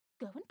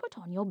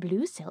put on your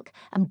blue silk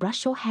and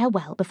brush your hair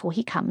well before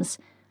he comes.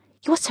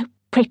 You're so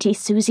pretty,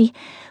 Susie,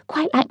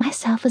 quite like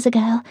myself as a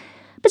girl,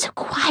 but so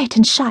quiet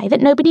and shy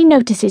that nobody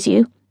notices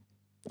you.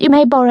 You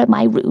may borrow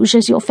my rouge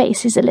as your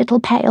face is a little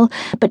pale,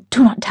 but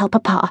do not tell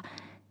Papa.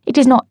 It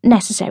is not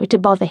necessary to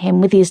bother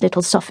him with these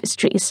little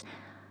sophistries.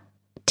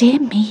 Dear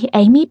me,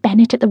 Amy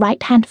Bennet at the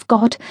right hand of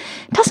God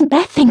doesn't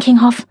bear thinking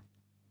of.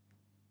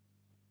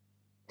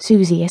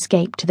 Susie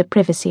escaped to the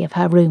privacy of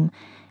her room,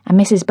 and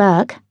Mrs.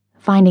 Burke,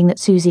 finding that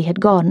Susie had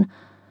gone,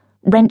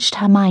 wrenched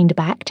her mind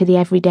back to the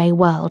everyday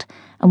world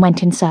and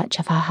went in search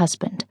of her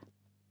husband.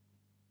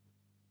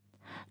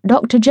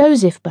 Dr.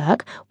 Joseph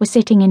Burke was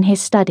sitting in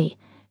his study,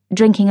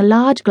 drinking a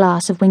large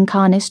glass of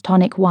Wincarnis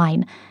tonic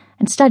wine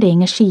and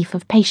studying a sheaf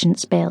of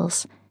patients'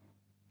 bills.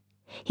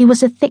 He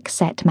was a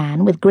thick-set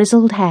man with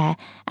grizzled hair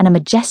and a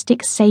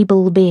majestic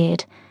sable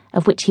beard,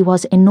 of which he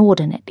was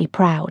inordinately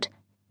proud.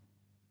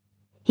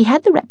 He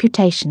had the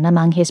reputation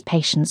among his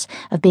patients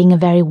of being a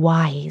very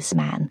wise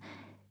man,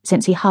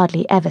 since he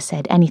hardly ever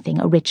said anything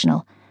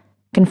original,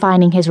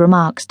 confining his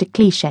remarks to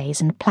clichés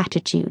and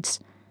platitudes.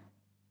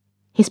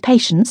 His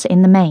patients,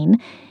 in the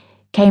main,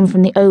 came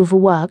from the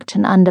overworked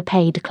and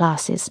underpaid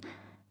classes,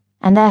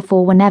 and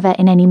therefore were never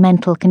in any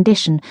mental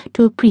condition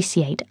to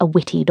appreciate a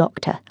witty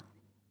doctor.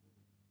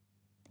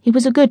 He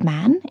was a good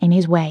man, in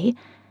his way,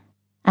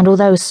 and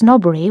although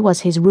snobbery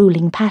was his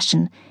ruling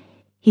passion,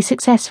 he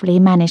successfully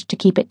managed to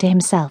keep it to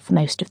himself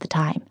most of the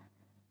time.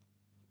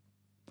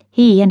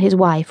 He and his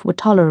wife were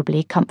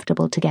tolerably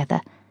comfortable together.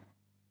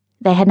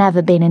 They had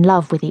never been in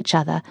love with each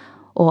other,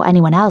 or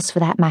anyone else for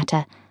that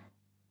matter,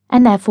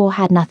 and therefore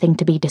had nothing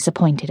to be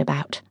disappointed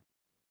about.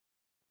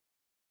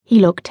 He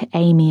looked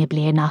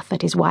amiably enough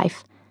at his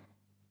wife,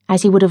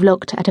 as he would have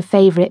looked at a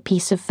favourite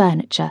piece of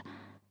furniture,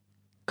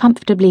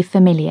 comfortably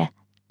familiar,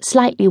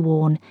 slightly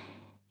worn,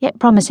 yet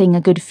promising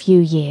a good few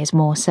years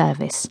more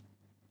service.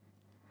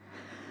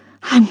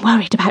 "I'm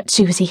worried about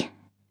Susie,"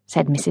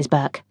 said Mrs.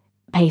 Burke,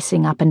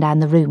 pacing up and down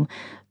the room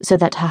so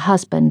that her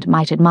husband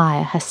might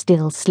admire her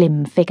still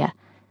slim figure.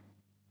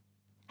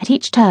 At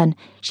each turn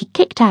she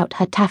kicked out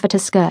her taffeta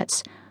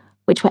skirts,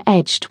 which were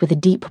edged with a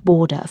deep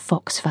border of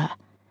fox fur.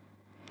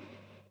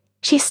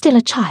 "She is still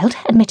a child,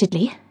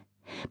 admittedly,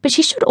 but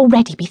she should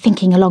already be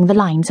thinking along the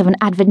lines of an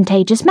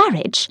advantageous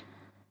marriage."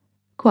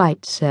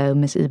 "Quite so,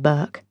 Mrs.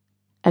 Burke,"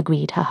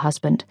 agreed her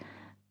husband.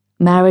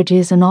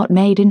 "Marriages are not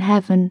made in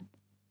heaven."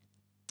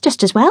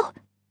 "Just as well,"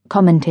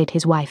 commented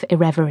his wife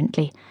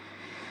irreverently.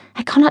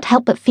 "I cannot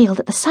help but feel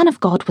that the Son of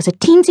God was a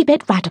teensy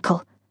bit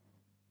radical."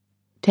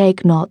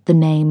 "Take not the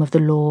name of the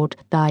Lord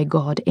thy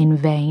God in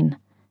vain,"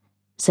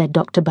 said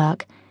Dr.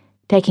 Burke,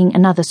 taking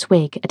another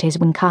swig at his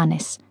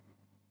Wincarnis.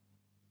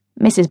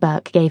 Mrs.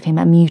 Burke gave him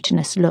a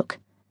mutinous look.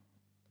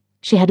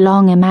 She had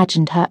long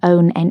imagined her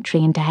own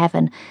entry into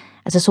heaven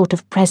as a sort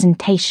of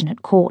presentation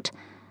at court,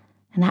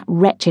 and that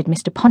wretched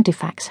Mr.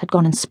 Pontifex had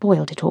gone and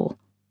spoiled it all.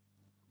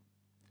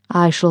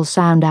 "I shall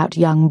sound out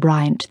young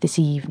Bryant this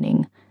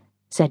evening,"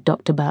 said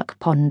Dr. Burke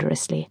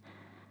ponderously.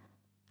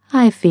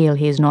 "I feel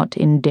he is not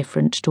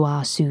indifferent to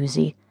our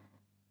Susie.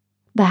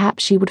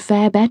 Perhaps she would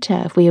fare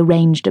better if we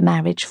arranged a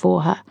marriage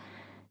for her.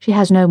 She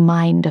has no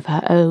mind of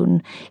her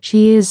own.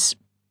 She is—"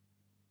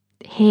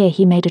 Here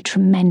he made a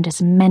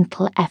tremendous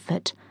mental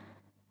effort.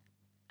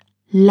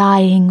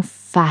 "Lying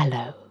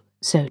fallow,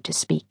 so to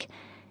speak,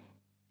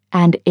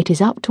 and it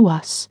is up to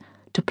us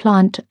to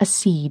plant a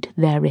seed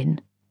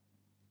therein."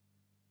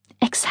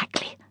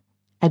 "Exactly,"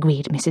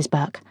 agreed Mrs.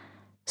 Burke,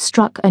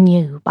 struck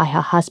anew by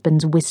her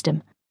husband's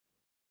wisdom.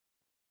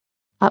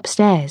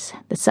 Upstairs,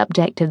 the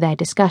subject of their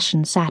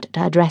discussion sat at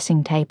her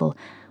dressing table,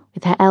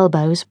 with her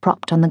elbows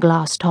propped on the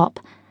glass top,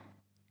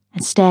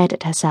 and stared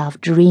at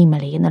herself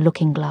dreamily in the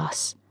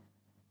looking-glass.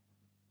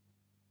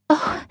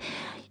 "Oh,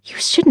 you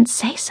shouldn't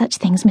say such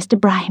things, Mr.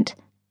 Bryant,"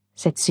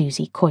 said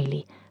Susie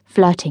coyly,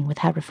 flirting with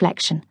her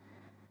reflection.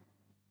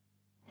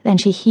 Then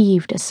she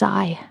heaved a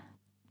sigh.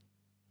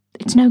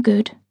 "It's no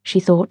good," she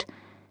thought.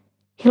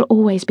 "He'll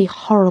always be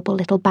horrible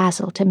little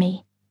Basil to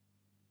me."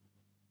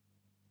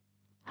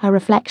 Her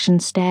reflection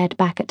stared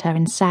back at her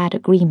in sad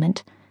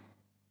agreement.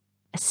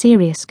 A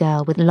serious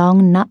girl with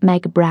long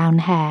nutmeg-brown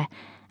hair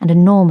and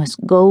enormous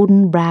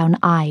golden-brown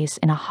eyes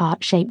in a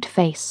heart-shaped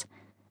face.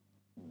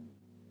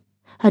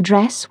 Her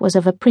dress was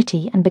of a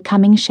pretty and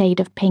becoming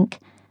shade of pink,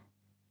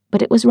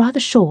 but it was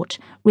rather short,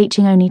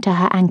 reaching only to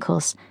her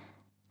ankles,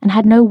 and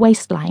had no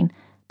waistline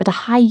but a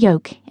high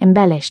yoke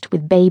embellished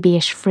with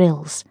babyish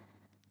frills.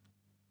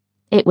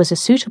 It was a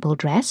suitable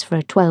dress for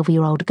a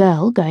 12-year-old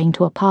girl going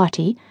to a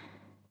party,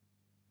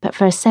 but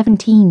for a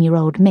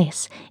 17-year-old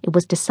miss it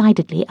was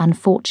decidedly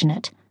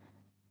unfortunate.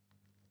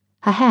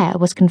 Her hair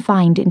was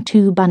confined in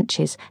 2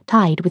 bunches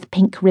tied with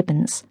pink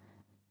ribbons.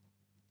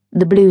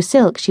 The blue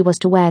silk she was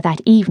to wear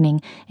that evening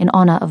in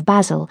honour of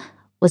Basil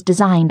was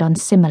designed on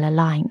similar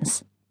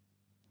lines.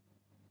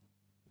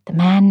 The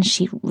man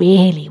she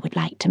really would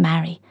like to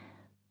marry,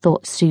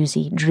 thought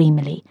Susie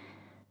dreamily,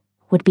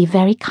 would be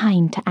very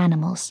kind to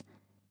animals.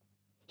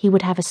 He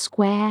would have a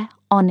square,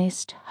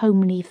 honest,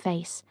 homely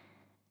face,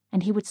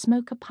 and he would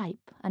smoke a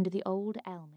pipe under the old elm.